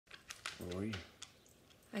Where were you?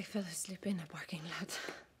 I fell asleep in a parking lot.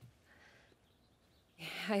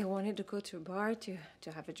 I wanted to go to a bar to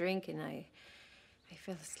have a drink, and I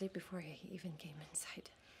fell asleep before I even came inside.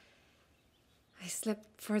 I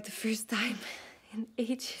slept for the first time in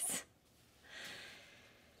ages.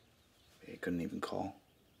 You couldn't even call?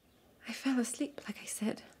 I fell asleep, like I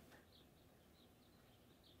said.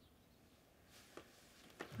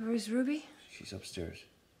 Where is Ruby? She's upstairs,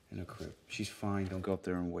 in her crib. She's fine. Don't go up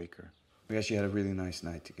there and wake her. We actually had a really nice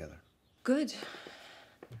night together. Good.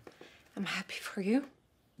 I'm happy for you.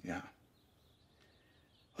 Yeah.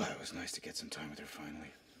 Well, it was nice to get some time with her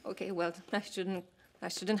finally. Okay, well, I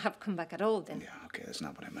shouldn't have come back at all then. Yeah, okay, that's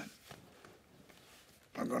not what I meant.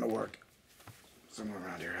 I'm going to work. Somewhere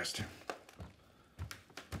around here has to.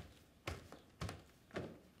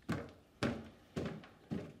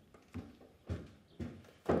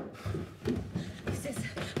 This is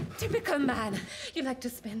typical man. You like to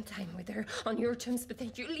spend time with her on your terms, but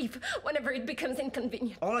then you leave whenever it becomes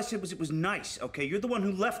inconvenient. All I said was it was nice, okay? You're the one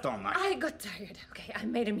who left all night. I got tired, okay? I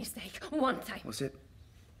made a mistake one time. Was it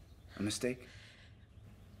a mistake?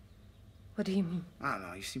 What do you mean? I don't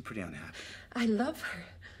know. You seem pretty unhappy. I love her.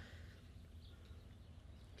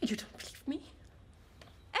 You don't believe me?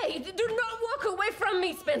 Hey, do not walk away from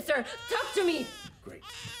me, Spencer. Talk to me. Great.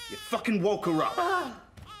 You fucking woke her up. Oh.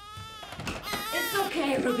 It's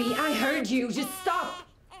okay, Ruby. I heard you. Just stop.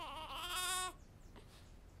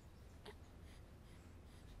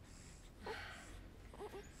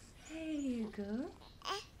 Here you go.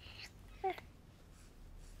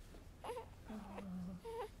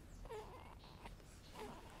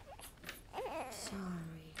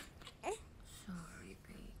 Sorry,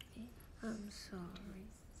 baby. I'm sorry.